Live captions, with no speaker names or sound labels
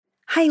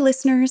Hi,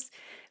 listeners.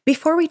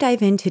 Before we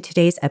dive into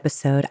today's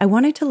episode, I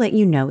wanted to let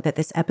you know that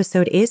this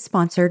episode is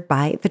sponsored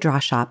by The Draw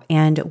Shop,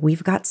 and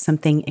we've got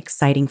something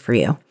exciting for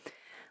you.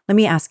 Let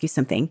me ask you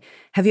something.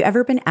 Have you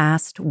ever been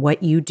asked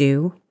what you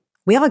do?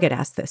 We all get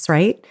asked this,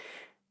 right?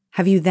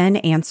 Have you then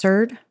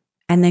answered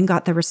and then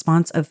got the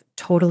response of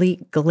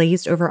totally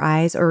glazed over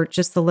eyes or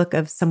just the look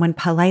of someone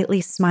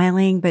politely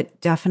smiling but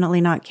definitely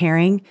not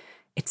caring?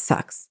 It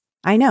sucks.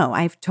 I know,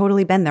 I've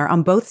totally been there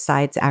on both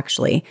sides,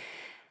 actually.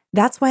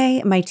 That's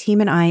why my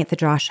team and I at The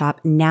Draw Shop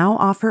now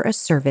offer a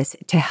service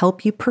to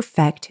help you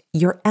perfect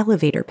your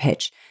elevator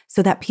pitch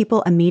so that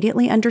people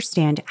immediately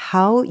understand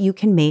how you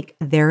can make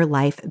their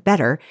life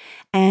better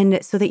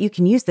and so that you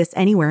can use this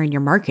anywhere in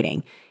your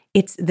marketing.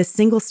 It's the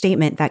single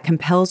statement that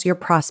compels your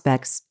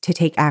prospects to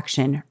take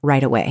action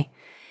right away.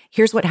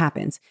 Here's what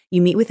happens.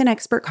 You meet with an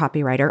expert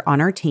copywriter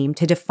on our team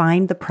to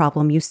define the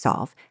problem you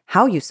solve,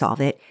 how you solve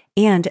it,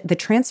 and the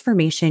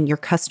transformation your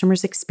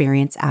customers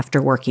experience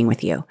after working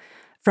with you.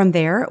 From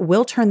there,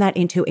 we'll turn that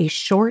into a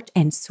short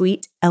and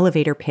sweet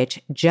elevator pitch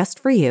just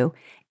for you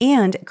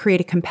and create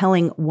a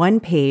compelling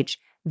one-page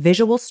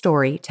visual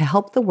story to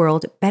help the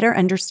world better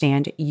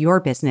understand your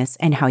business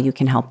and how you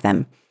can help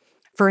them.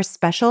 For a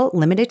special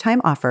limited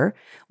time offer,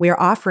 we are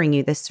offering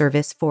you this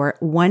service for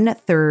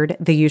 1/3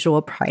 the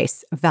usual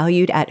price,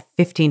 valued at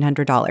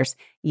 $1,500.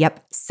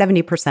 Yep,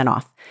 70%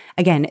 off.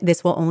 Again,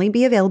 this will only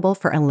be available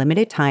for a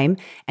limited time,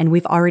 and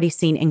we've already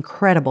seen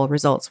incredible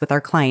results with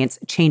our clients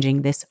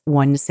changing this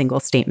one single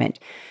statement.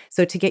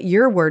 So to get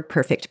your word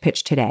perfect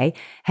pitch today,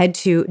 head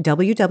to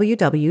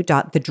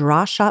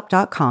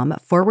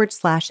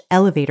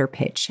www.thedrawshop.com/elevator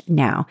pitch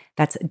now.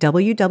 That's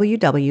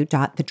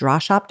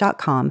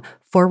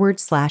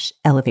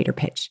www.thedrawshop.com/elevator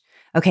pitch.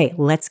 Okay,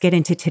 let's get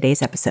into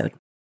today's episode.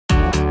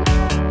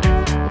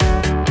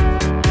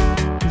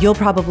 You'll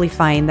probably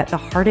find that the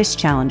hardest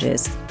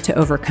challenges to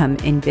overcome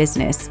in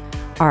business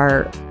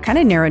are kind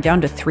of narrowed down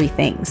to three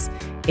things.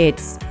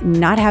 It's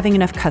not having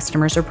enough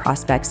customers or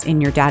prospects in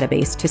your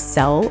database to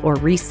sell or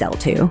resell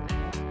to.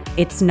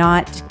 It's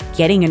not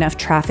getting enough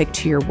traffic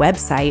to your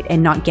website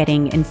and not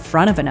getting in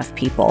front of enough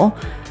people.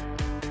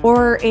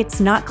 Or it's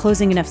not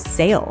closing enough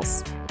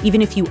sales. Even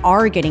if you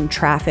are getting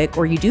traffic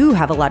or you do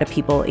have a lot of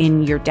people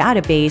in your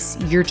database,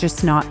 you're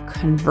just not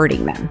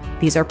converting them.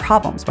 These are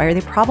problems. Why are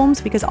they problems?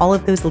 Because all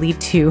of those lead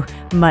to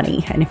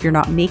money. And if you're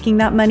not making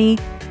that money,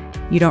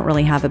 you don't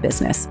really have a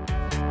business.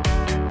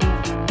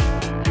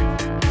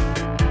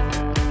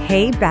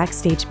 Hey,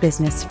 Backstage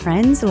Business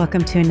friends.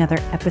 Welcome to another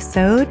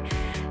episode.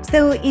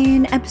 So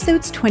in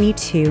episodes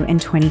 22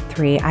 and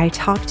 23, I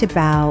talked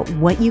about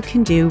what you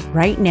can do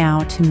right now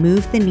to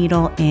move the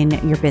needle in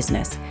your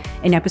business.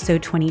 In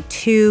episode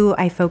 22,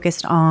 I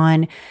focused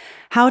on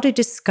how to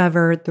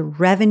discover the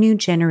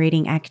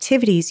revenue-generating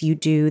activities you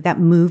do that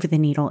move the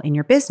needle in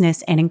your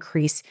business and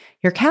increase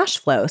your cash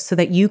flow so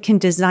that you can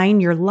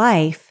design your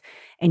life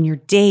and your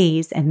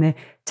days and the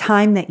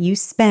time that you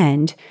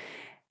spend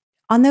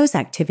on those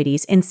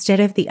activities instead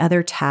of the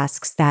other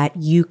tasks that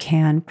you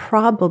can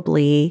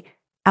probably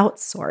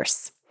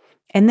outsource.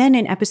 And then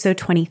in episode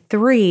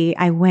 23,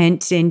 I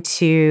went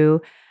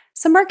into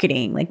some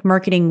marketing, like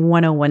marketing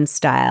 101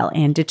 style,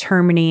 and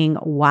determining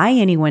why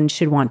anyone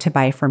should want to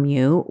buy from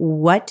you,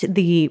 what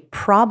the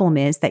problem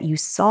is that you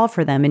solve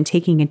for them, and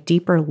taking a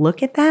deeper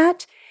look at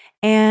that,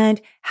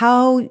 and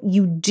how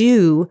you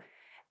do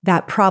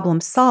that problem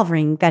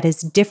solving that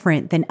is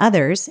different than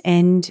others,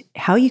 and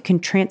how you can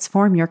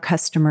transform your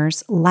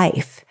customer's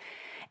life.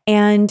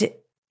 And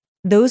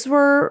those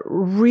were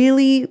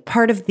really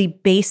part of the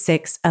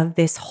basics of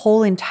this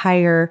whole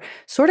entire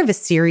sort of a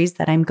series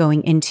that I'm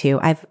going into.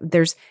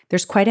 There's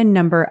quite a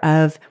number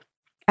of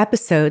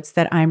episodes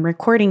that I'm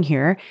recording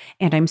here,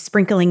 and I'm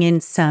sprinkling in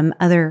some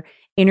other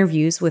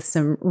interviews with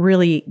some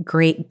really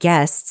great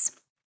guests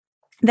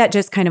that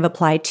just kind of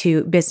apply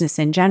to business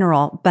in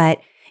general. But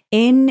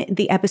in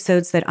the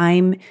episodes that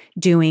I'm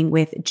doing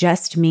with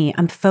just me,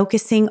 I'm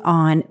focusing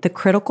on the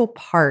critical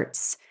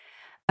parts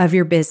of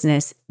your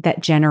business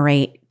that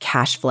generate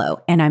cash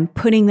flow. And I'm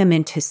putting them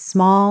into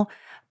small,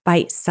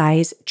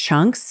 bite-sized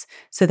chunks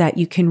so that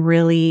you can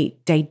really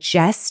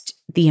digest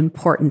the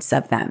importance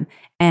of them.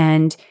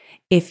 And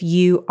if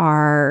you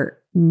are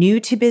new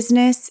to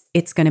business,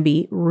 it's going to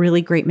be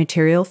really great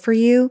material for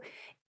you.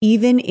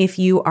 Even if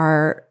you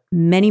are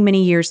many,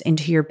 many years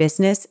into your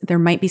business, there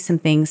might be some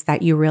things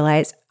that you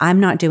realize, I'm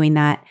not doing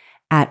that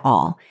at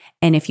all.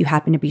 And if you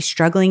happen to be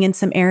struggling in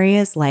some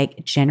areas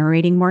like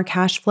generating more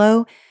cash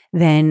flow,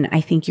 then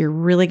I think you're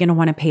really going to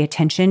want to pay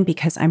attention,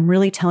 because I'm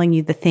really telling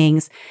you the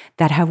things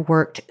that have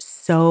worked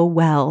so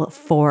well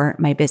for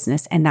my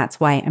business. And that's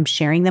why I'm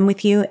sharing them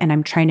with you, and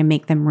I'm trying to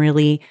make them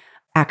really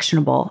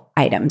actionable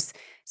items.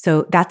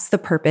 So that's the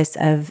purpose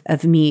of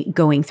me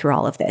going through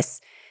all of this.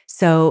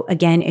 So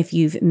again, if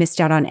you've missed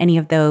out on any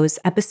of those,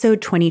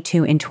 episode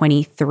 22 and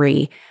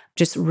 23,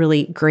 just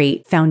really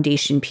great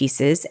foundation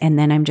pieces. And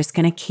then I'm just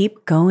going to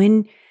keep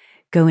going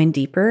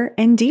deeper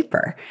and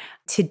deeper.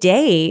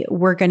 Today,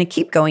 we're going to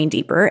keep going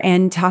deeper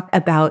and talk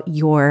about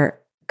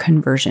your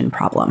conversion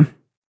problem.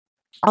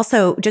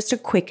 Also, just a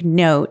quick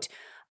note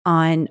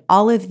on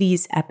all of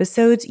these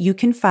episodes. You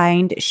can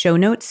find show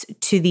notes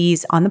to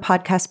these on the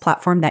podcast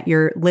platform that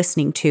you're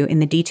listening to in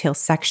the details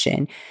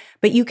section.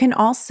 But you can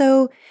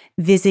also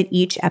visit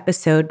each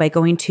episode by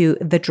going to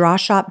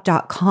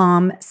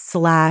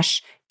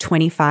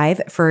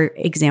thedrawshop.com/25, for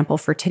example,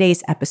 for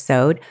today's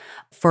episode.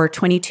 For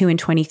 22 and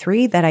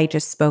 23 that I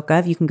just spoke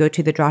of, you can go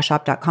to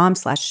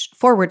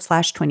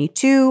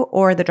thedrawshop.com//22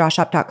 or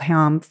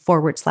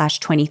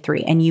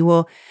thedrawshop.com/23, and you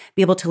will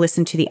be able to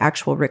listen to the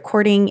actual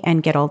recording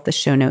and get all of the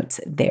show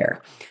notes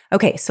there.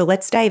 Okay, so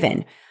let's dive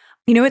in.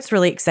 What's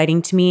really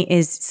exciting to me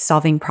is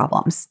solving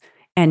problems.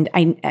 And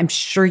I'm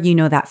sure you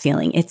know that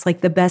feeling. It's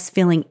like the best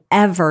feeling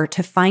ever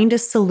to find a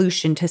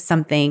solution to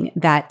something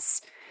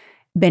that's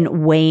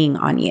been weighing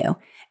on you.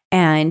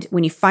 And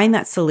when you find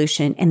that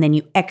solution and then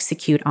you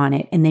execute on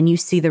it and then you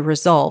see the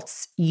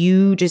results,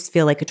 you just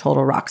feel like a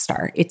total rock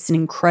star. It's an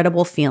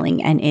incredible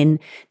feeling. And in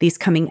these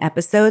coming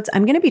episodes,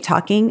 I'm going to be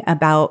talking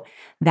about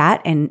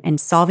that and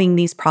solving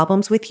these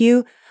problems with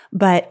you,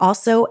 but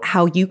also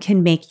how you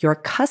can make your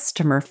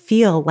customer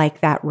feel like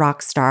that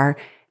rock star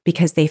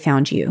because they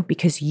found you,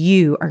 because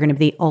you are going to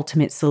be the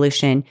ultimate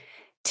solution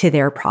to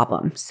their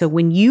problem. So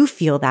when you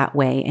feel that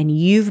way and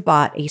you've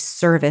bought a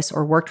service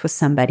or worked with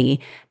somebody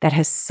that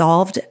has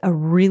solved a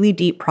really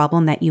deep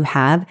problem that you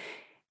have,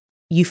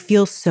 you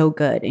feel so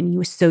good and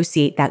you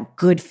associate that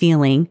good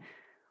feeling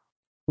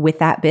with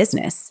that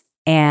business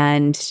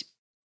and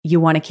you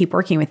want to keep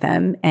working with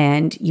them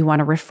and you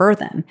want to refer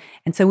them.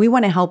 And so we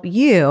want to help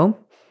you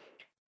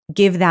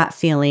give that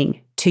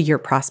feeling to your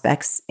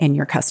prospects and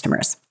your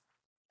customers.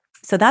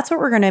 So that's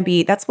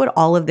what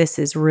all of this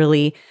is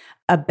really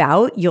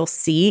about. You'll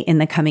see in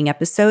the coming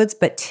episodes.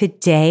 But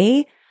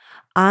today,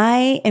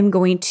 I am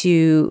going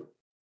to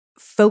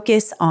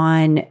focus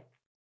on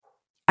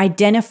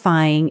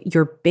identifying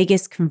your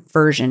biggest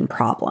conversion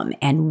problem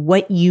and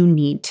what you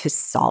need to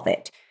solve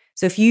it.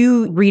 So if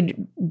you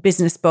read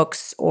business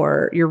books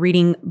or you're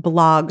reading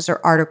blogs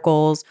or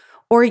articles,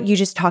 or you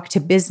just talk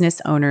to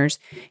business owners,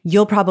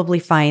 you'll probably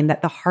find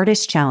that the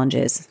hardest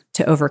challenges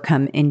to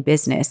overcome in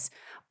business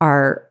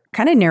are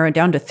kind of narrowed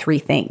down to three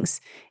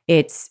things.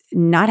 It's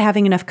not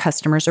having enough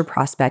customers or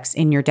prospects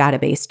in your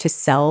database to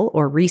sell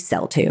or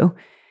resell to.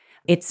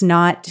 It's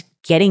not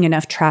getting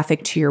enough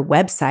traffic to your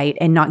website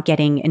and not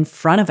getting in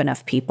front of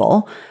enough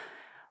people.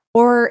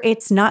 Or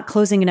it's not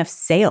closing enough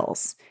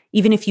sales.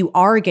 Even if you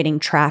are getting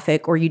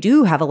traffic or you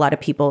do have a lot of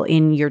people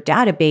in your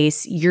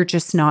database, you're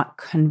just not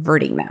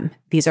converting them.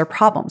 These are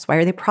problems. Why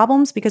are they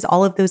problems? Because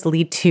all of those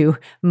lead to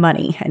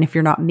money. And if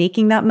you're not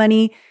making that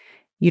money,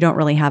 you don't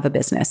really have a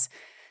business.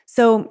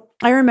 So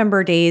I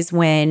remember days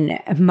when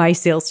my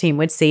sales team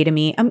would say to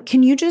me,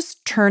 can you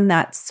just turn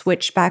that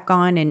switch back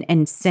on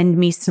and send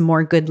me some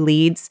more good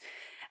leads?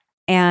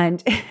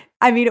 And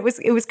I mean, it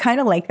was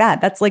kind of like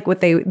that. That's like what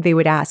they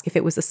would ask if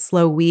it was a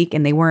slow week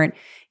and they weren't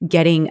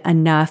getting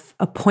enough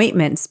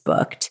appointments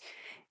booked.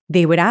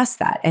 They would ask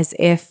that as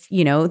if,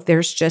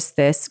 there's just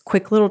this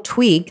quick little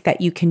tweak that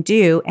you can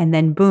do. And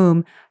then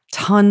boom,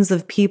 tons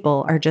of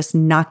people are just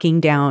knocking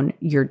down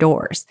your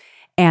doors.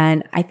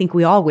 And I think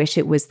we all wish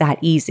it was that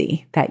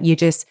easy, that you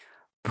just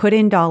put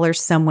in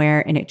dollars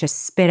somewhere and it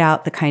just spit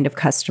out the kind of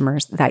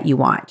customers that you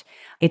want.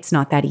 It's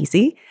not that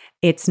easy.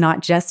 It's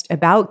not just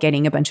about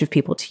getting a bunch of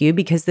people to you,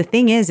 because the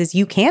thing is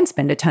you can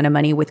spend a ton of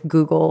money with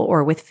Google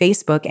or with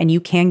Facebook and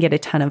you can get a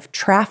ton of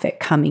traffic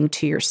coming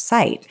to your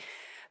site.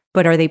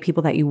 But are they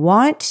people that you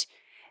want?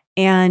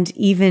 And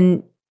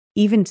even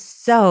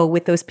so,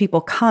 with those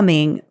people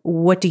coming,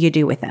 what do you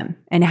do with them?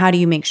 And how do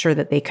you make sure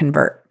that they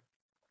convert?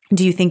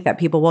 Do you think that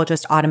people will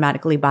just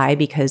automatically buy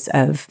because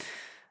of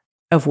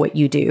what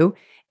you do?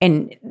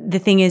 And the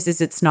thing is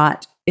it's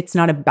not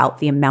about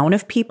the amount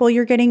of people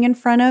you're getting in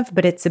front of,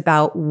 but it's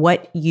about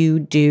what you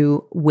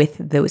do with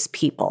those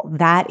people.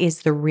 That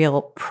is the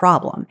real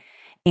problem.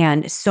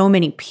 And so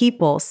many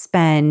people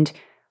spend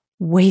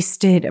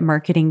wasted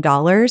marketing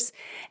dollars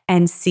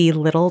and see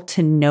little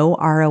to no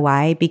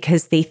ROI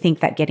because they think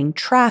that getting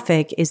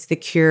traffic is the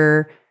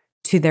cure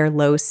to their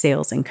low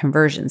sales and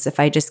conversions. If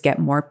I just get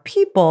more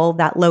people,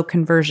 that low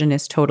conversion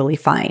is totally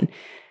fine.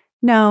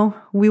 No,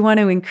 we want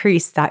to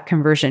increase that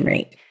conversion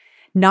rate.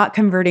 Not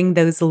converting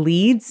those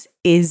leads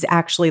is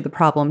actually the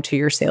problem to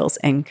your sales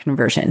and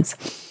conversions.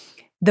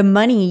 The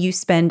money you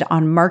spend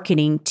on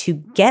marketing to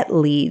get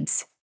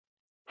leads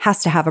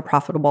has to have a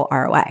profitable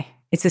ROI.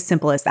 It's as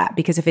simple as that,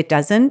 because if it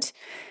doesn't,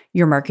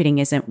 your marketing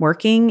isn't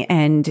working,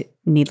 and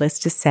needless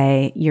to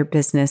say, your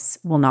business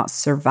will not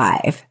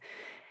survive.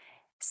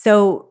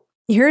 So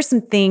here are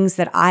some things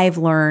that I've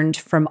learned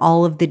from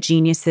all of the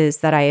geniuses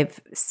that I've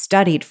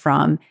studied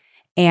from.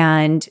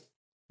 And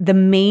the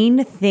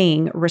main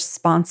thing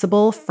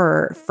responsible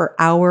for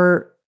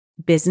our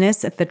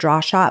business at The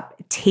Draw Shop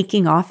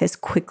taking off as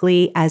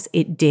quickly as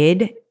it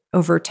did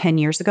over 10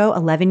 years ago,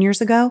 11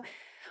 years ago,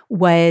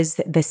 was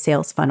the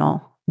sales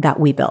funnel that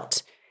we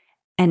built.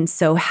 And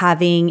so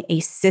having a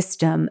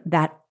system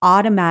that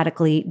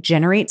automatically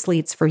generates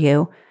leads for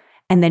you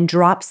and then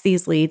drops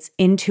these leads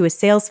into a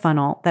sales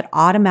funnel that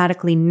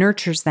automatically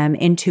nurtures them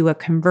into a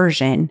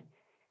conversion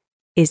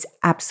is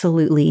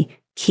absolutely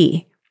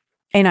key.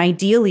 And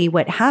ideally,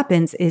 what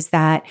happens is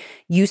that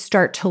you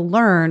start to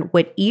learn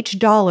what each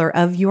dollar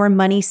of your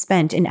money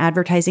spent in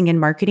advertising and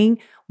marketing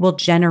will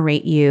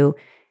generate you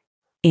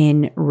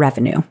in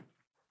revenue.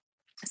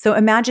 So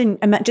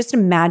just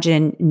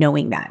imagine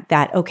knowing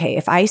that, okay,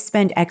 if I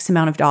spend X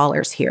amount of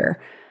dollars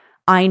here,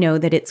 I know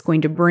that it's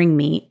going to bring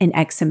me an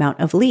X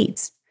amount of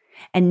leads.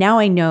 And now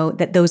I know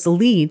that those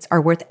leads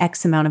are worth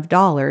X amount of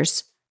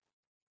dollars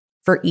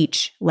for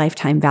each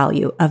lifetime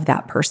value of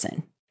that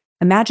person.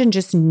 Imagine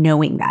just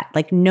knowing that,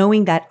 like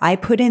knowing that I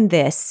put in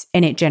this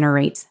and it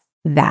generates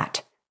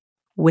that.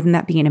 Wouldn't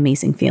that be an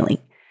amazing feeling?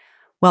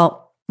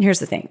 Well, here's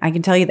the thing. I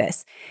can tell you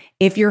this.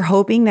 If you're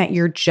hoping that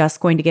you're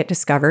just going to get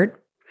discovered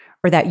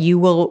or that you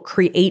will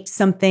create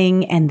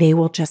something and they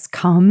will just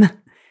come,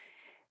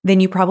 then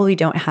you probably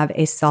don't have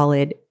a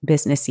solid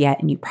business yet.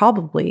 And you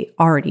probably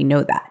already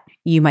know that.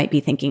 You might be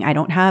thinking, I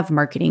don't have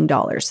marketing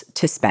dollars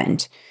to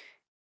spend.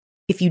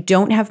 If you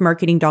don't have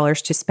marketing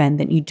dollars to spend,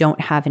 then you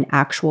don't have an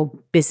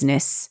actual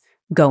business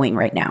going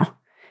right now.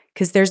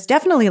 Because there's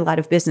definitely a lot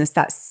of business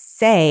that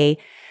say,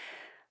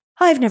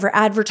 I've never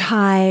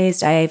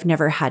advertised, I've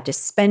never had to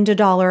spend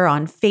 $1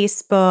 on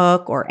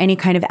Facebook or any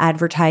kind of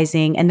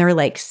advertising. And they're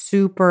like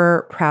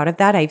super proud of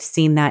that. I've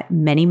seen that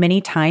many,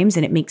 many times,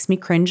 and it makes me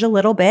cringe a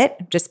little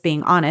bit, just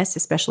being honest,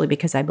 especially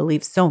because I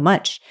believe so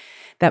much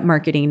that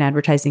marketing and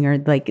advertising are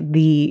like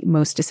the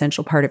most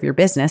essential part of your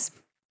business.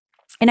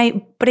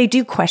 But I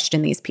do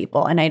question these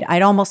people, and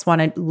I'd almost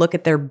want to look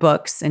at their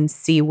books and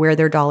see where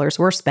their dollars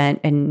were spent,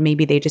 and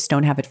maybe they just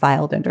don't have it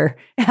filed under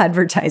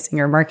advertising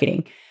or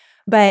marketing.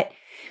 But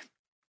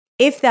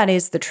if that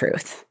is the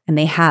truth, and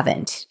they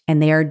haven't,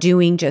 and they are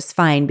doing just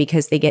fine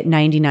because they get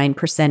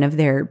 99% of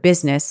their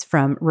business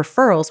from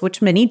referrals,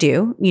 which many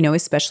do,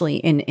 especially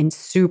in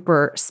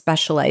super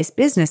specialized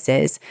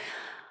businesses,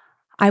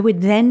 I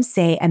would then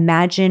say,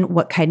 imagine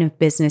what kind of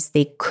business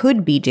they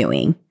could be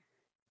doing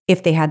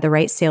if they had the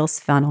right sales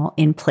funnel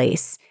in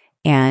place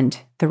and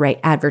the right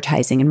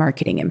advertising and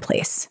marketing in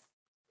place,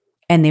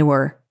 and they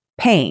were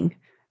paying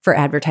for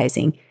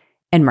advertising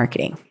and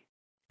marketing.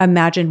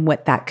 Imagine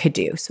what that could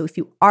do. So if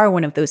you are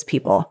one of those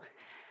people,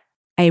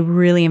 I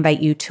really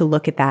invite you to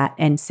look at that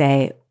and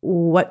say,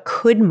 what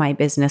could my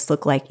business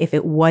look like if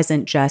it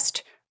wasn't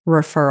just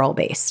referral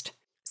based?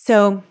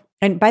 So,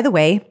 and by the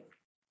way,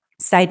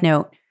 side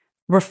note,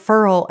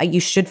 referral, you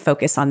should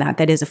focus on that.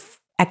 That is an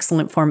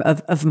excellent form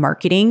of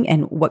marketing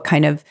and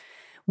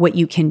what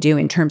you can do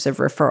in terms of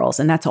referrals.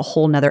 And that's a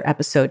whole nother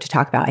episode to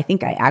talk about. I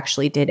think I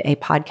actually did a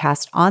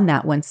podcast on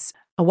that once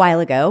a while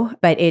ago,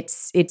 but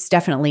it's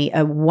definitely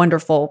a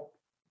wonderful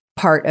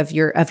part of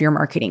your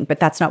marketing. But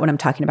that's not what I'm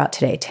talking about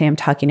today. Today I'm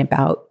talking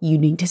about you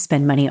need to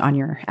spend money on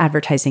your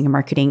advertising and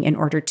marketing in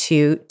order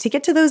to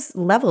get to those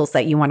levels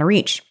that you want to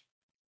reach.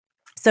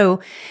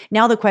 So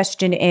now the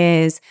question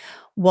is,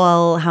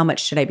 well, how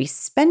much should I be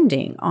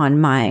spending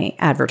on my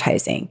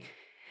advertising?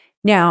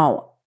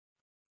 Now,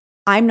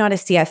 I'm not a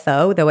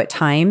CFO, though at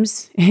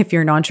times, if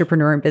you're an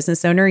entrepreneur and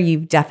business owner,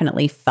 you've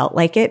definitely felt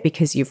like it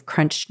because you've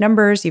crunched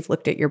numbers, you've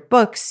looked at your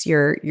books,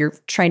 you're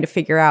trying to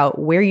figure out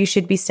where you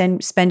should be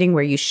spending,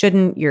 where you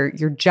shouldn't, you're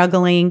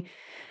juggling.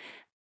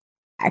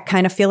 I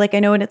kind of feel like I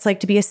know what it's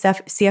like to be a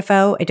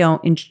CFO. I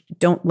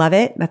don't love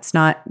it. That's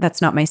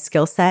not my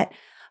skill set.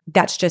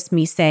 That's just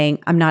me saying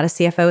I'm not a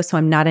CFO, so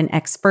I'm not an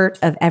expert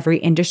of every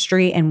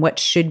industry and what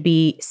should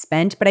be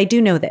spent. But I do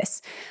know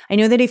this. I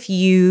know that if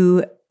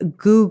you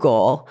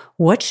Google,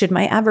 what should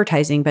my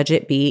advertising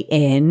budget be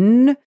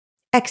in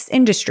X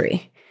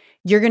industry,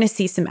 you're going to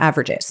see some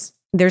averages.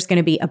 There's going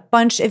to be a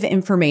bunch of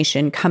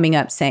information coming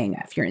up saying,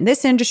 if you're in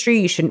this industry,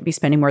 you shouldn't be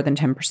spending more than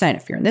 10%.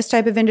 If you're in this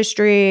type of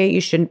industry,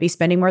 you shouldn't be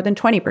spending more than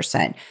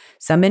 20%.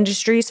 Some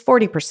industries,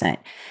 40%.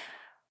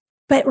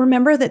 But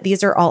remember that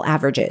these are all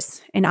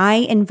averages. And I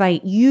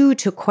invite you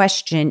to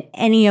question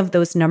any of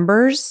those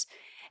numbers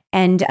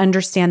and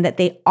understand that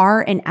they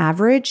are an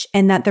average,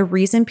 and that the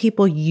reason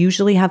people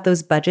usually have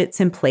those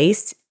budgets in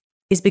place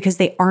is because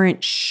they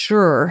aren't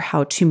sure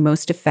how to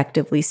most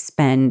effectively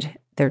spend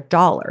their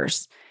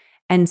dollars.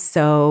 And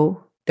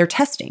so they're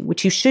testing,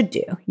 which you should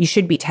do. You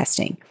should be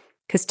testing,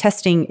 because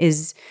testing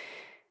is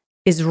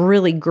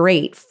really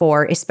great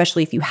for,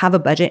 especially if you have a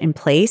budget in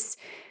place,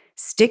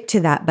 stick to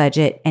that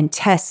budget and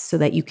test so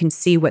that you can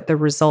see what the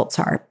results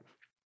are.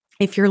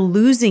 If you're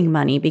losing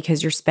money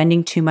because you're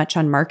spending too much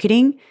on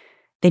marketing,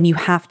 then you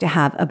have to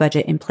have a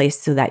budget in place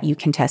so that you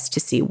can test to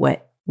see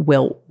what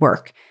will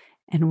work.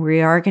 And we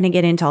are going to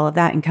get into all of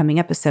that in coming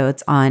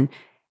episodes on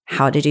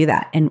how to do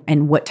that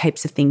and what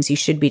types of things you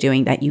should be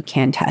doing that you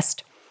can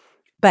test.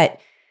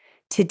 But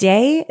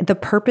today, the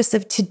purpose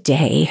of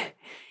today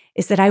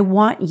is that I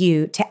want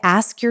you to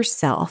ask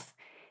yourself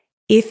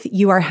if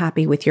you are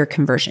happy with your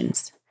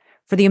conversions.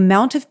 For the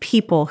amount of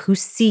people who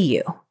see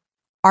you,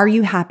 are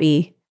you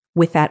happy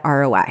with that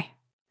ROI?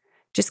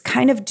 Just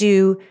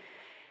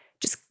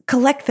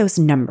collect those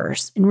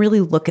numbers and really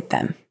look at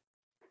them.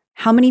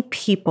 How many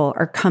people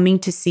are coming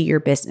to see your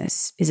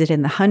business? Is it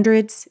in the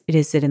hundreds?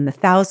 Is it in the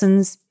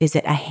thousands? Is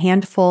it a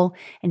handful?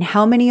 And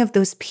how many of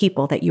those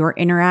people that you're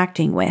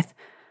interacting with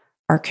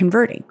are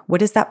converting? What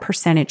does that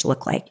percentage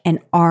look like? And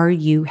are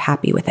you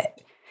happy with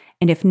it?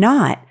 And if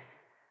not,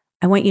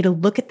 I want you to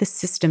look at the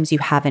systems you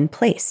have in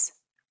place.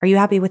 Are you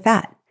happy with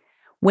that?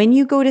 When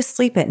you go to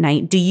sleep at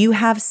night, do you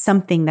have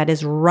something that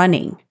is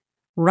running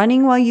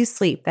while you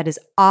sleep, that is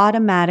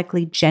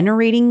automatically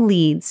generating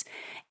leads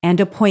and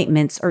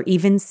appointments or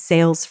even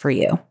sales for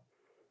you?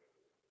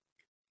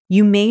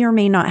 You may or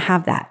may not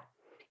have that.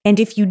 And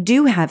if you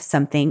do have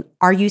something,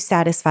 are you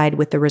satisfied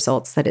with the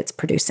results that it's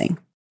producing?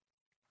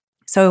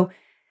 So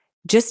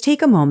just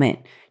take a moment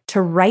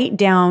to write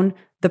down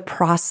the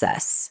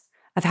process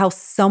of how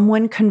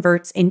someone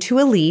converts into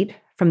a lead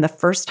from the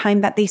first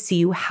time that they see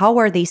you. How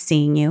are they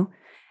seeing you?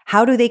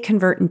 How do they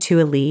convert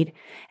into a lead?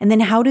 And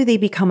then how do they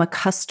become a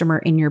customer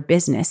in your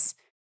business?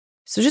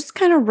 So just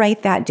kind of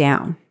write that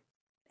down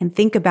and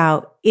think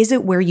about, is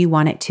it where you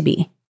want it to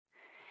be?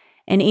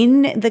 And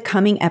in the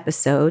coming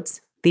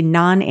episodes, the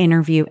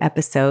non-interview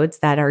episodes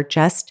that are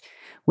just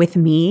with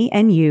me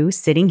and you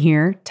sitting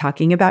here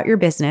talking about your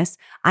business,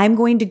 I'm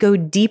going to go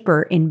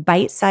deeper in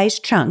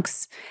bite-sized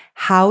chunks,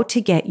 how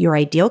to get your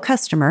ideal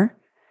customer,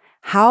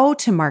 how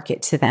to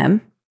market to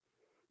them,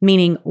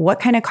 meaning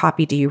what kind of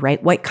copy do you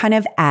write? What kind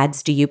of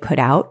ads do you put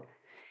out?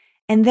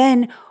 And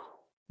then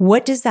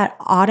what does that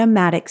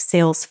automatic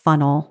sales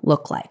funnel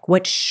look like?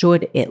 What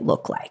should it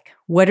look like?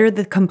 What are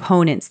the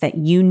components that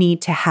you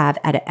need to have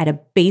at a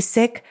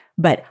basic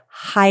but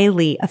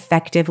highly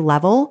effective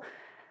level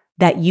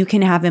that you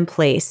can have in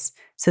place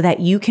so that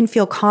you can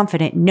feel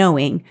confident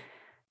knowing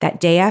that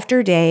day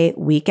after day,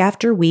 week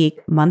after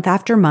week, month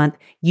after month,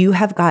 you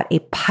have got a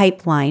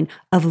pipeline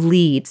of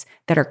leads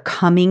that are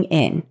coming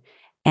in,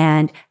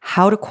 and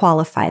how to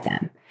qualify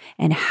them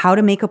and how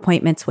to make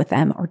appointments with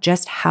them, or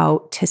just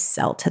how to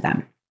sell to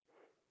them.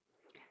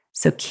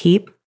 So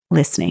keep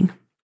listening.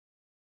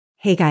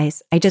 Hey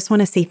guys, I just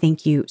want to say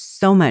thank you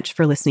so much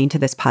for listening to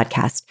this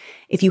podcast.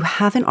 If you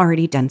haven't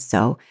already done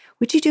so,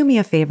 would you do me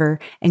a favor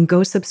and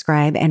go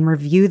subscribe and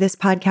review this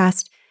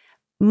podcast?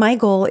 My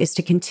goal is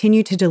to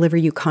continue to deliver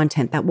you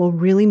content that will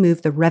really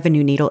move the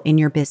revenue needle in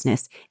your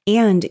business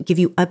and give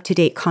you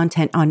up-to-date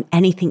content on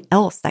anything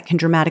else that can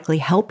dramatically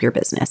help your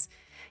business.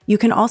 You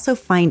can also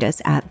find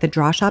us at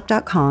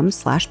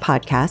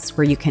thedrawshop.com/podcast,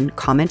 where you can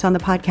comment on the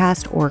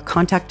podcast or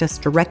contact us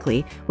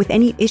directly with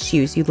any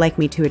issues you'd like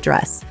me to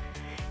address.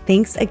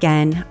 Thanks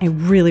again. I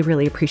really,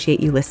 really appreciate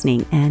you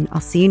listening, and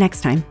I'll see you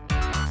next time.